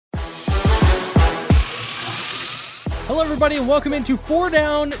Hello, everybody, and welcome into Four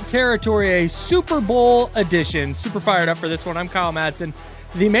Down Territory, a Super Bowl edition. Super fired up for this one. I'm Kyle Madson,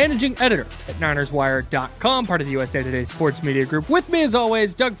 the managing editor at NinersWire.com, part of the USA Today Sports Media Group. With me, as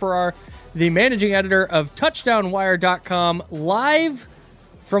always, Doug Farrar, the managing editor of TouchdownWire.com, live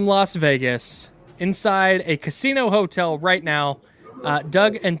from Las Vegas, inside a casino hotel right now.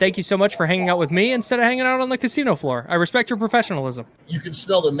 Doug, and thank you so much for hanging out with me instead of hanging out on the casino floor. I respect your professionalism. You can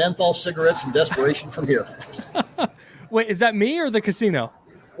smell the menthol cigarettes and desperation from here. Wait, is that me or the casino?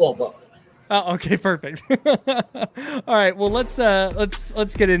 Well, both. Oh, okay, perfect. All right, well, let's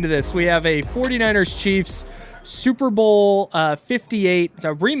get into this. We have a 49ers Chiefs Super Bowl 58. It's a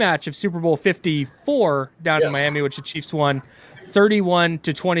rematch of Super Bowl 54 down in Miami, which the Chiefs won 31-20.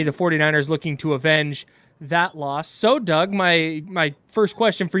 The 49ers looking to avenge that loss. So, Doug, my first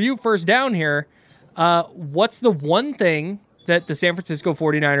question for you, first down here, what's the one thing that the San Francisco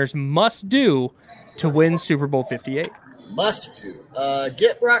 49ers must do to win Super Bowl 58? Must do.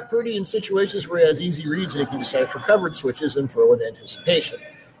 Get Brock Purdy in situations where he has easy reads and he can decipher coverage switches and throw with anticipation.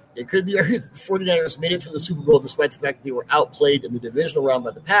 It could be argued that the 49ers made it to the Super Bowl despite the fact that they were outplayed in the divisional round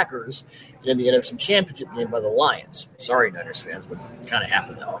by the Packers and in the NFC Championship game by the Lions. Sorry, Niners fans, but it kind of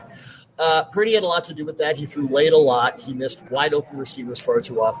happened that way. Purdy had a lot to do with that. He threw late a lot. He missed wide-open receivers far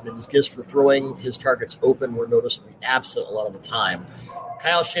too often, and his gifts for throwing his targets open were noticeably absent a lot of the time.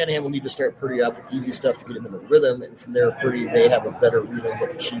 Kyle Shanahan will need to start Purdy off with easy stuff to get him in the rhythm, and from there, Purdy may have a better read on what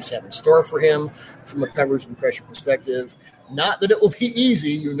the Chiefs have in store for him from a coverage and pressure perspective. Not that it will be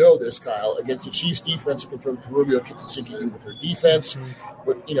easy, you know this, Kyle, against the Chiefs defense that can throw the proverbial kick and sink at you with their defense.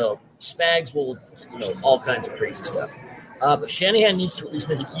 With, Spags will, all kinds of crazy stuff. But Shanahan needs to at least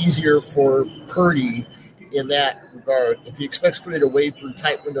make it easier for Purdy in that regard. If he expects Purdy to wade through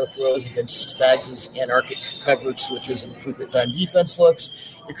tight window throws against Spags' anarchic coverage switches and frequent time defense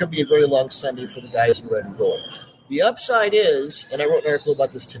looks, it could be a very long Sunday for the guys in red and gold. The upside is, and I wrote an article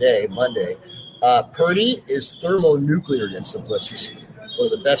about this today, Monday, Purdy is thermonuclear against the blitz this season.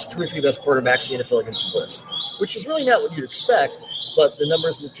 One of the best, 2 or 3 best quarterbacks in the NFL against the blitz, which is really not what you'd expect, but the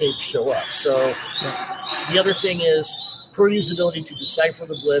numbers in the tape show up. So the other thing is, Purdy's ability to decipher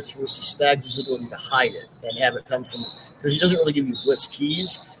the blitz versus Spags' ability to hide it and have it come from – because he doesn't really give you blitz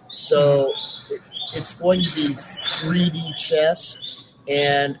keys. So it's going to be 3D chess.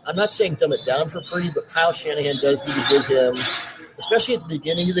 And I'm not saying dumb it down for Purdy, but Kyle Shanahan does need to give him – especially at the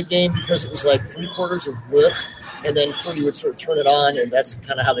beginning of the game because it was like 3/4 of blitz, and then Purdy would sort of turn it on, and that's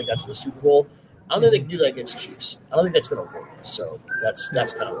kind of how they got to the Super Bowl. I don't think they can do that against the Chiefs. I don't think that's going to work. So that's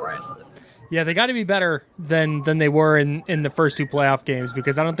kind of where I am with it. Yeah, they got to be better than they were in the first 2 playoff games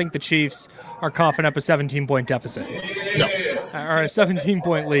because I don't think the Chiefs are coughing up a 17-point deficit. No. Or a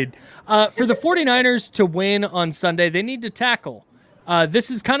 17-point lead. For the 49ers to win on Sunday, they need to tackle. This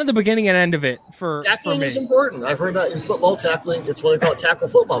is kind of the beginning and end of it for tackling me. Is important. I've heard that in football, tackling. It's what they call tackle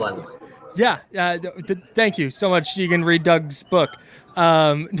football, by the way. Yeah, thank you so much. You can read Doug's book.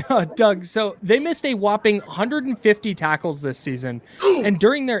 No, Doug, so they missed a whopping 150 tackles this season. And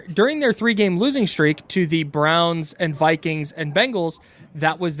during their 3-game losing streak to the Browns and Vikings and Bengals,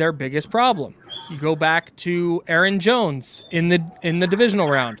 that was their biggest problem. You go back to Aaron Jones in the divisional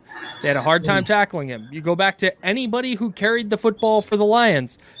round. They had a hard time tackling him. You go back to anybody who carried the football for the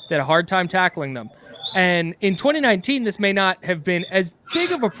Lions. They had a hard time tackling them. And in 2019, this may not have been as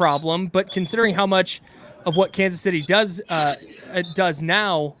big of a problem, but considering how much of what Kansas City does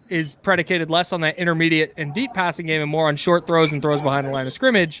now is predicated less on that intermediate and deep passing game and more on short throws and throws behind the line of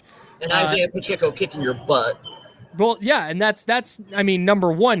scrimmage. And Isaiah Pacheco kicking your butt. Well, yeah, and that's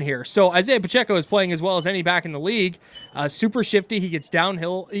number one here. So Isaiah Pacheco is playing as well as any back in the league. Super shifty. He gets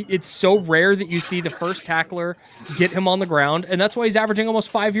downhill. It's so rare that you see the first tackler get him on the ground, and that's why he's averaging almost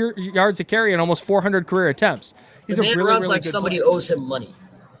 5 yards a carry and almost 400 career attempts. He's the man a really, runs really like good somebody player. owes him money.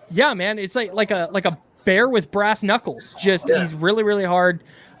 Yeah, man, it's like a bear with brass knuckles. He's really, really hard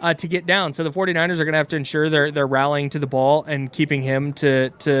to get down. So the 49ers are going to have to ensure they're rallying to the ball and keeping him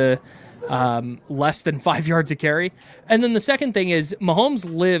to less than 5 yards a carry. And then the second thing is Mahomes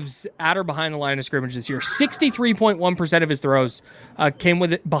lives at or behind the line of scrimmage this year. 63.1% of his throws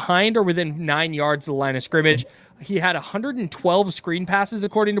came behind or within 9 yards of the line of scrimmage. He had 112 screen passes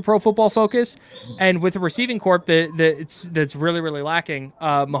according to Pro Football Focus, and with a receiving corp that's really, really lacking,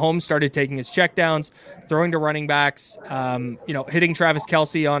 Mahomes started taking his checkdowns, throwing to running backs, hitting Travis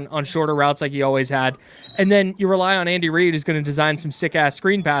Kelce on shorter routes like he always had, and then you rely on Andy Reid, who's going to design some sick ass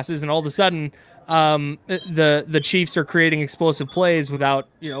screen passes, and all of a sudden, the Chiefs are creating explosive plays without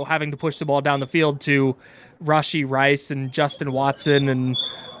having to push the ball down the field to Rashee Rice and Justin Watson and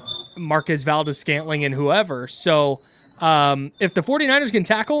Marquez Valdez-Scantling and whoever. So If the 49ers can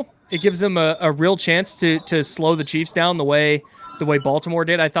tackle, it gives them a real chance to slow the Chiefs down the way Baltimore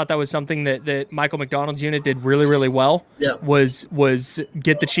did. I thought that was something that Michael McDonald's unit did really, really well. Yeah. Was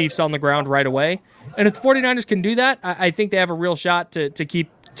get the Chiefs on the ground right away. And if the 49ers can do that, I think they have a real shot to keep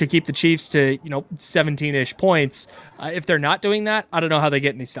the Chiefs to 17-ish points. If they're not doing that, I don't know how they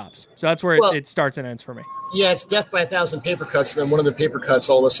get any stops. So that's where it starts and ends for me. Yeah, it's death by 1,000 paper cuts. And then one of the paper cuts,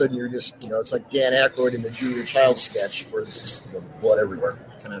 all of a sudden, you're just it's like Dan Aykroyd in the Julia Child sketch, where there's just blood everywhere.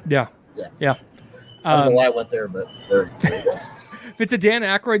 Kind of. Yeah. I don't know why I went there, but there you go. If it's a Dan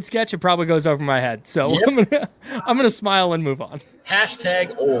Aykroyd sketch, it probably goes over my head. So I'm gonna smile and move on.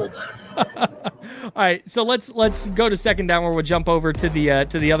 #old. All right, so let's go to second down, where we'll jump over to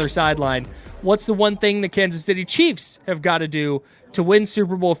the other sideline. What's the one thing the Kansas City Chiefs have got to do to win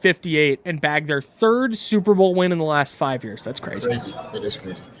Super Bowl 58 and bag their third Super Bowl win in the last 5 years? That's crazy. It is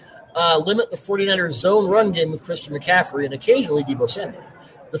crazy. Limit the 49ers zone run game with Christian McCaffrey and occasionally Deebo Samuel.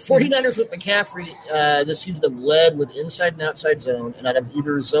 The 49ers with McCaffrey this season have led with inside and outside zone, and out of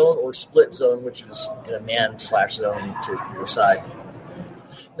either zone or split zone, which is kind of man/zone to either side.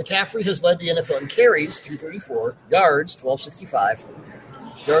 McCaffrey has led the NFL in carries, 234, yards, 1265,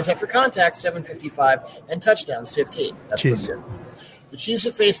 yards after contact, 755, and touchdowns, 15. That's pretty good. The Chiefs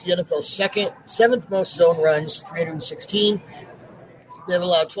have faced the NFL's seventh most zone runs, 316. They've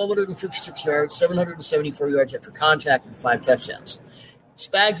allowed 1,256 yards, 774 yards after contact, and 5 touchdowns.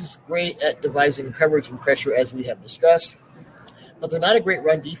 Spags is great at devising coverage and pressure, as we have discussed, but they're not a great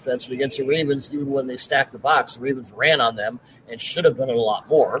run defense. And against the Ravens, even when they stacked the box, the Ravens ran on them and should have done it a lot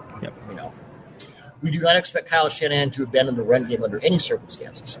more. Yep. We do not expect Kyle Shanahan to abandon the run game under any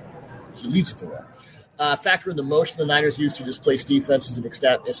circumstances. He leads with the run. Factor in the motion the Niners use to displace defenses and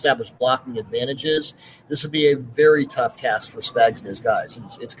establish blocking advantages. This would be a very tough task for Spags and his guys.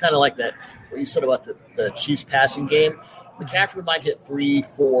 It's kind of like that, what you said about the Chiefs passing game. McCaffrey might hit 3,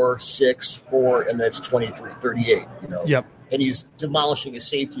 4, 6, 4, and that's 23, 38, Yep. And he's demolishing a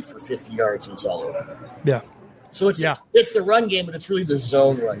safety for 50 yards, and it's all over. Yeah. So it's the run game, but it's really the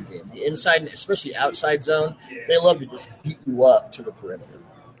zone run game. The inside, and especially outside zone, they love to just beat you up to the perimeter.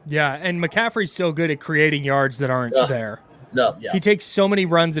 Yeah, and McCaffrey's so good at creating yards that aren't there. No, yeah. He takes so many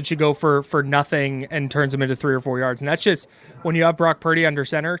runs that should go for nothing and turns them into 3 or 4 yards. And that's just, when you have Brock Purdy under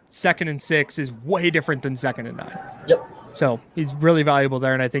center, 2nd and 6 is way different than 2nd and 9. Yep. So he's really valuable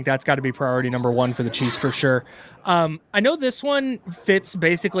there, and I think that's got to be priority number 1 for the Chiefs for sure. I know this one fits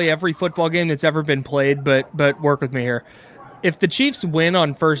basically every football game that's ever been played, but work with me here. If the Chiefs win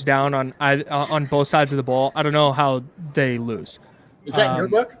on first down on both sides of the ball, I don't know how they lose. Is that in your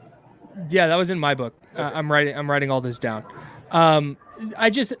book? Yeah, that was in my book. Okay. I'm writing all this down. I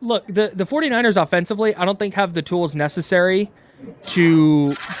just look, the 49ers offensively, I don't think have the tools necessary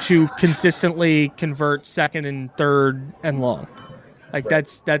to consistently convert 2nd and 3rd and long. Like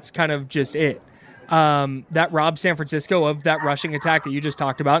that's kind of just it. That robs San Francisco of that rushing attack that you just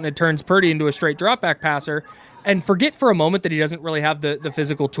talked about, and it turns Purdy into a straight drop back passer. And forget for a moment that he doesn't really have the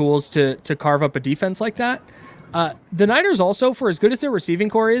physical tools to carve up a defense like that. The Niners also, for as good as their receiving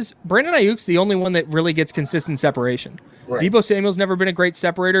core is, Brandon Ayuk's the only one that really gets consistent separation. Right. Deebo Samuel's never been a great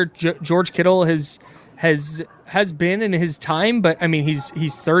separator. George Kittle has been in his time, but I mean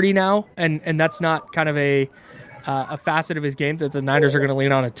he's 30 now, and that's not kind of a facet of his game that the Niners are going to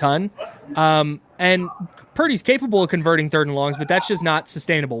lean on a ton. And Purdy's capable of converting 3rd and longs, but that's just not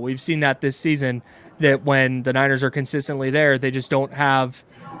sustainable. We've seen that this season, that when the Niners are consistently there, they just don't have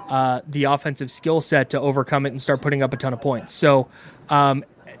the offensive skill set to overcome it and start putting up a ton of points. So on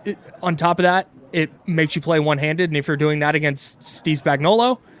top of that, it makes you play one-handed, and if you're doing that against Steve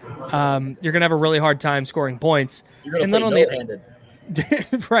Spagnuolo, you're going to have a really hard time scoring points. You're going to play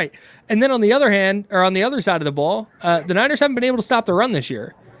no-handed. Right. And then on the other hand, or on the other side of the ball, the Niners haven't been able to stop the run this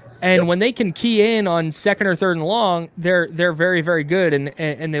year. And when they can key in on 2nd or 3rd and long, they're very, very good,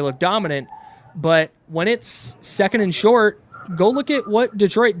 and they look dominant. But when it's 2nd and short, go look at what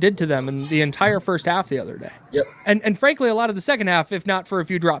Detroit did to them in the entire first half the other day. Yep. And frankly, a lot of the second half, if not for a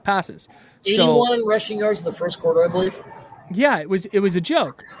few drop passes. 81 rushing yards in the first quarter, I believe. Yeah, it was a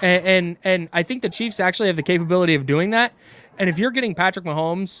joke. And I think the Chiefs actually have the capability of doing that. And if you're getting Patrick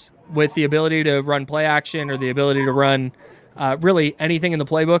Mahomes with the ability to run play action or the ability to run really anything in the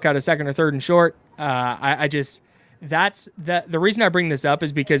playbook out of 2nd or 3rd and short, the reason I bring this up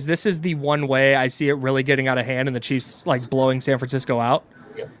is because this is the one way I see it really getting out of hand and the Chiefs like blowing San Francisco out.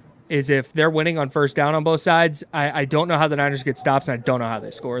 Yep. Is if they're winning on first down on both sides. I don't know how the Niners get stops, and I don't know how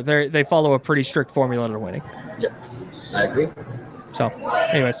they score. They follow a pretty strict formula to winning. Yep, I agree. So,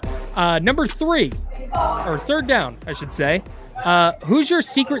 anyways, number 3, or 3rd down, I should say. Who's your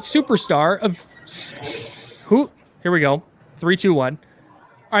secret superstar of who? Here we go. 3, 2, 1.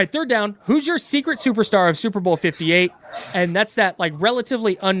 All right, third down. Who's your secret superstar of Super Bowl 58? And that's that like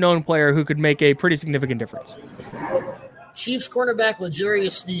relatively unknown player who could make a pretty significant difference. Chiefs cornerback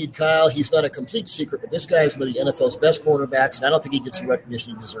L'Jarius Sneed, Kyle. He's not a complete secret, but this guy is one of the NFL's best cornerbacks, and I don't think he gets the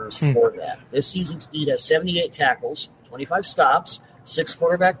recognition he deserves for that. This season, Sneed has 78 tackles, 25 stops, 6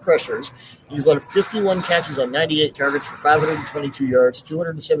 quarterback pressures. He's led 51 catches on 98 targets for 522 yards,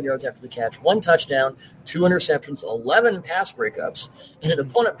 207 yards after the catch, 1 touchdown, 2 interceptions, 11 pass breakups, and an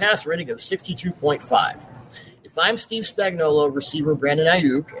opponent pass rating of 62.5. If I'm Steve Spagnuolo, receiver Brandon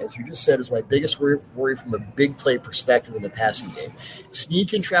Ayuk, as you just said, is my biggest worry from a big play perspective in the passing game. Snead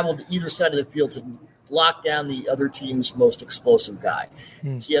can travel to either side of the field to lock down the other team's most explosive guy.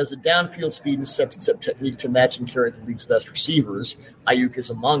 He has a downfield speed and step-to-step technique to match and carry the league's best receivers. Ayuk is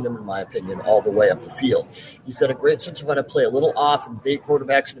among them, in my opinion, all the way up the field. He's got a great sense of how to play a little off and bait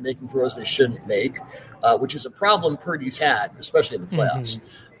quarterbacks into making throws they shouldn't make, which is a problem Purdy's had, especially in the playoffs.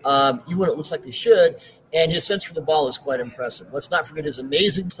 Even when it looks like they should, and his sense for the ball is quite impressive. Let's not forget his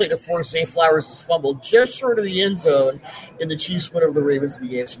amazing play to force Zay Flowers' fumble just short of the end zone in the Chiefs' win over the Ravens in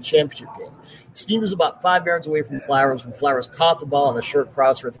the AFC Championship game. Steen was about 5 yards away from Flowers when Flowers caught the ball on a short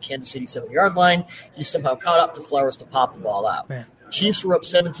crosser at the Kansas City 7-yard line. He somehow caught up to Flowers to pop the ball out. Man. Chiefs were up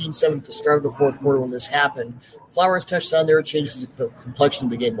 17-7 at the start of the fourth quarter when this happened. Flowers' touchdown there changes the complexion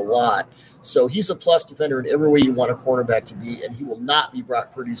of the game a lot. So he's a plus defender in every way you want a cornerback to be, and he will not be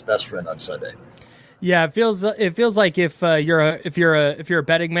Brock Purdy's best friend on Sunday. Yeah, it feels like if you're a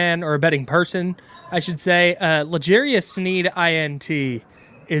betting man or a betting person, I should say, L'Jarius Sneed INT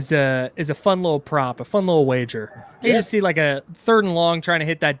is a fun little prop, a fun little wager. You just see like a 3rd and long trying to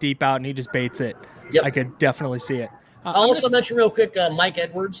hit that deep out, and he just baits it. Yep. I could definitely see it. I'll also mention real quick Mike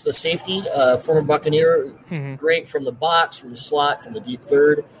Edwards, the safety, former Buccaneer, great from the box, from the slot, from the deep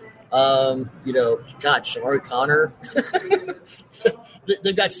third. Shamari Connor.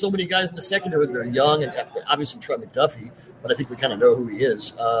 They've got so many guys in the secondary that are young, and obviously Trent McDuffie, but I think we kind of know who he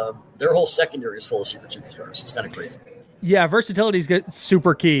is. Their whole secondary is full of secret superstars. It's kind of crazy. Yeah, versatility is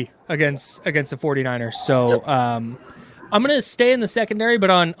super key against the 49ers. So I'm going to stay in the secondary, but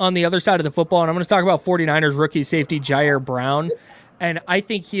on the other side of the football, and I'm going to talk about 49ers rookie safety Jair Brown. And I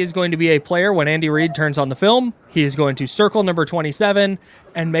think he is going to be a player when Andy Reid turns on the film. He is going to circle number 27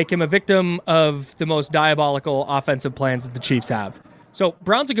 and make him a victim of the most diabolical offensive plans that the Chiefs have. So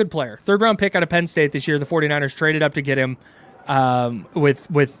Brown's a good player. 3rd-round pick out of Penn State this year. The 49ers traded up to get him with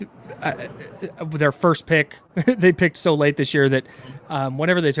their first pick. They picked so late this year that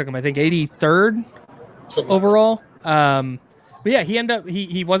whenever they took him, I think 83rd overall. But yeah,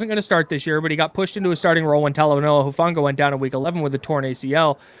 he wasn't going to start this year, but he got pushed into a starting role when Talanoa Hufanga went down in week 11 with a torn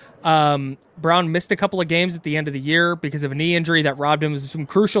ACL. Brown missed a couple of games at the end of the year because of a knee injury that robbed him of some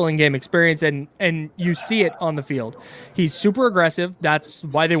crucial in-game experience, and you see it on the field. He's super aggressive. That's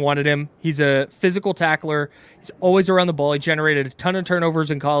why they wanted him. He's a physical tackler. He's always around the ball. He generated a ton of turnovers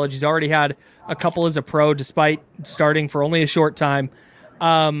in college. He's already had a couple as a pro despite starting for only a short time.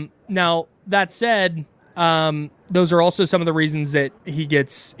 Now, that said, those are also some of the reasons that he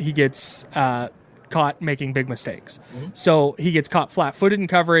gets caught making big mistakes. So he gets caught flat-footed in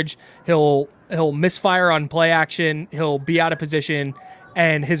coverage. He'll misfire on play action. He'll be out of position,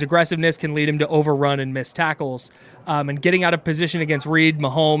 and his aggressiveness can lead him to overrun and miss tackles. And getting out of position against Reed,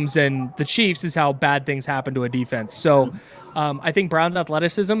 Mahomes, and the Chiefs is how bad things happen to a defense. So I think Brown's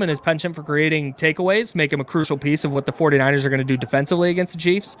athleticism and his penchant for creating takeaways make him a crucial piece of what the 49ers are going to do defensively against the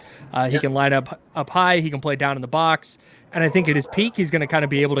Chiefs. He can line up high. He can play down in the box. And I think at his peak, he's going to kind of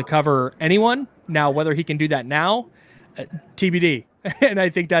be able to cover anyone. Now, whether he can do that now, TBD. And I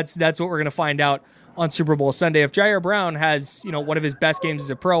think that's what we're going to find out on Super Bowl Sunday. If Jair Brown has, one of his best games as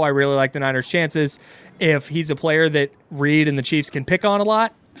a pro, I really like the Niners' chances. If he's a player that Reed and the Chiefs can pick on a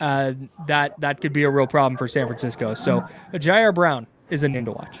lot, that could be a real problem for San Francisco. So Jair Brown is a name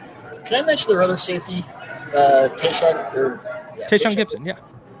to watch. Can I mention their other safety, Tayshaun Gibson? Yeah,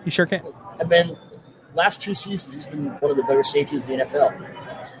 you sure can. I mean, last 2 seasons, he's been one of the better safeties in the NFL.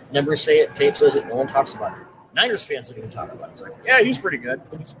 Numbers say it, tape says it, no one talks about it. Niners fans don't even talk about it. It's like, yeah, he's pretty good.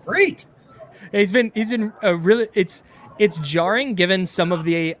 He's great. He's been a really. It's jarring given some of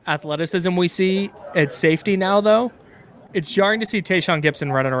the athleticism we see at safety now, though. It's jarring to see Tayshaun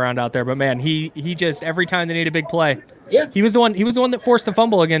Gibson running around out there, but man, he just every time they need a big play. Yeah. He was the one that forced the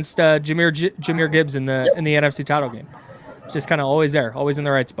fumble against Jahmyr Gibbs in the NFC title game. Just kind of always there, always in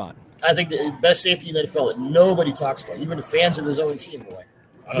the right spot. I think the best safety in the NFL that nobody talks about, even the fans of his own team. Boy,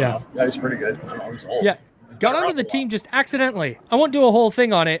 I don't know. That was pretty good. I don't know, he's old. Yeah. Got onto the team just accidentally. I won't do a whole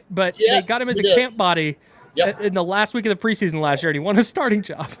thing on it, but they got him as a camp body in the last week of the preseason last year, and he won a starting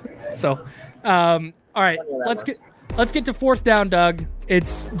job. So, all right, let's get to fourth down, Doug.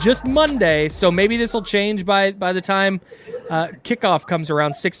 It's just Monday, so maybe this will change by the time kickoff comes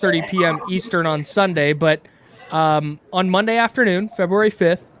around 6:30 p.m. Eastern on Sunday. But on Monday afternoon, February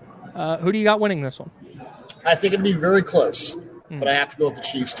 5th, who do you got winning this one? I think it'd be very close, but I have to go with the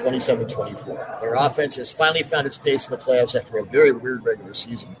Chiefs 27-24. Their offense has finally found its pace in the playoffs after a very weird regular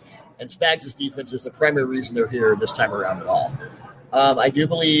season, and Spags' defense is the primary reason they're here this time around at all. I do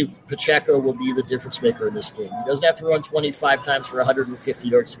believe Pacheco will be the difference maker in this game. He doesn't have to run 25 times for 150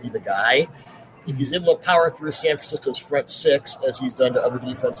 yards to be the guy. If he's able to power through San Francisco's front six, as he's done to other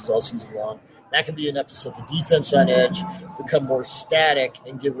defenses all season long, that can be enough to set the defense on edge, become more static,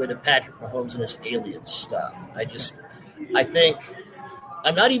 and give way to Patrick Mahomes and his alien stuff. If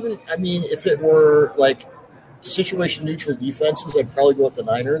it were like situation neutral defenses, I'd probably go with the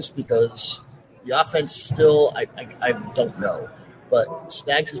Niners because the offense still, I don't know. But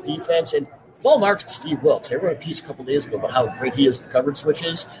Spags' defense, and full marks to Steve Wilkes. I wrote a piece a couple days ago about how great he is with coverage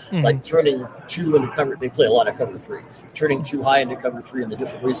switches, like turning two into cover. They play a lot of cover three, turning two high into cover three and the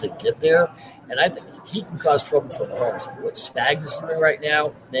different ways they get there. And I think he can cause trouble for Mahomes. What Spags is doing right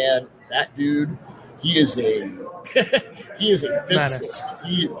now, man, that dude, he is a physicist.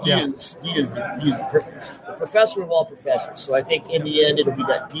 He is the professor of all professors. So I think in the end, it'll be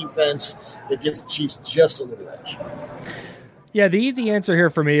that defense that gives the Chiefs just a little edge. Yeah, the easy answer here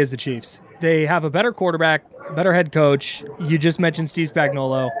for me is the Chiefs. They have a better quarterback, better head coach. You just mentioned Steve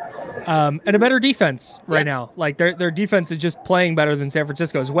Spagnuolo, and a better defense right now. Like their defense is just playing better than San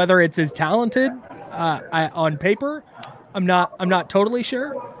Francisco's. Whether it's as talented on paper, I'm not totally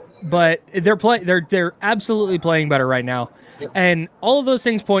sure, but they're absolutely playing better right now. And all of those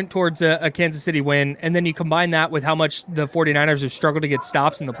things point towards a Kansas City win. And then you combine that with how much the 49ers have struggled to get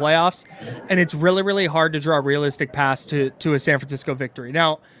stops in the playoffs. And it's really, really hard to draw a realistic path to a San Francisco victory.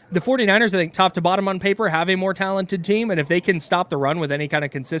 Now, the 49ers, I think, top to bottom on paper, have a more talented team. And if they can stop the run with any kind of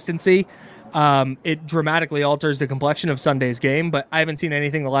consistency, it dramatically alters the complexion of Sunday's game. But I haven't seen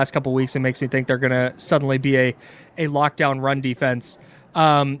anything the last couple of weeks that makes me think they're going to suddenly be a lockdown run defense.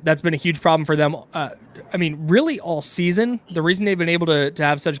 That's been a huge problem for them. Really all season. The reason they've been able to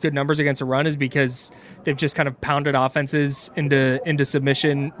have such good numbers against a run is because they've just kind of pounded offenses into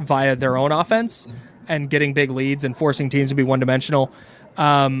submission via their own offense and getting big leads and forcing teams to be one-dimensional.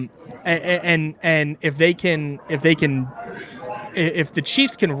 And if the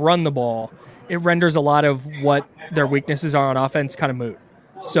Chiefs can run the ball, it renders a lot of what their weaknesses are on offense kind of moot.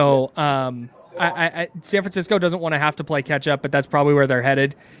 So, San Francisco doesn't want to have to play catch up, but that's probably where they're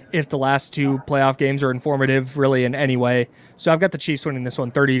headed if the last two playoff games are informative really in any way. So I've got the Chiefs winning this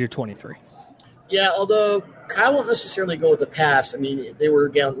one 30-23. Yeah, although Kyle won't necessarily go with the pass. I mean, they were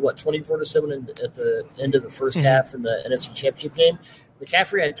down, 24-7 at the end of the first half in the NFC Championship game.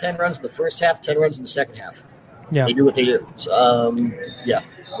 McCaffrey had 10 runs in the first half, 10 runs in the second half. Yeah. They do what they do. So,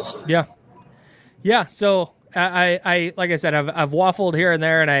 we'll see. Yeah, so I like I said, I've waffled here and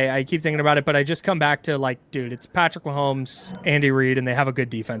there, and I keep thinking about it, but I just come back to, dude, it's Patrick Mahomes, Andy Reid, and they have a good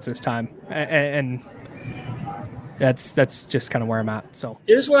defense this time. And that's just kind of where I'm at. So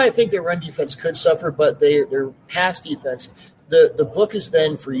here's why I think their run defense could suffer, but their pass defense, the book has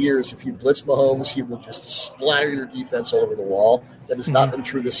been for years, if you blitz Mahomes, he will just splatter your defense all over the wall. That has not been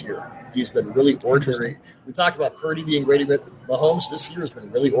true this year. He's been really ordinary. We talked about Purdy being great, but Mahomes this year has been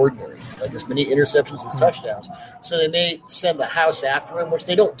really ordinary, like as many interceptions as touchdowns. So they may send the house after him, which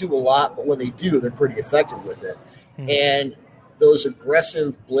they don't do a lot, but when they do, they're pretty effective with it. And those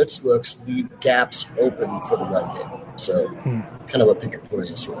aggressive blitz looks leave gaps open for the run game. So kind of a pick your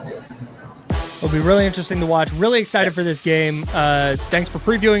poison sort of game. It'll be really interesting to watch. Really excited for this game. Thanks for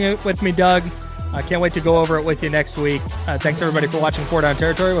previewing it with me, Doug. I can't wait to go over it with you next week. Thanks, everybody, for watching 4 Down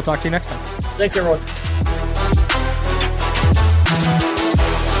Territory. We'll talk to you next time. Thanks, everyone.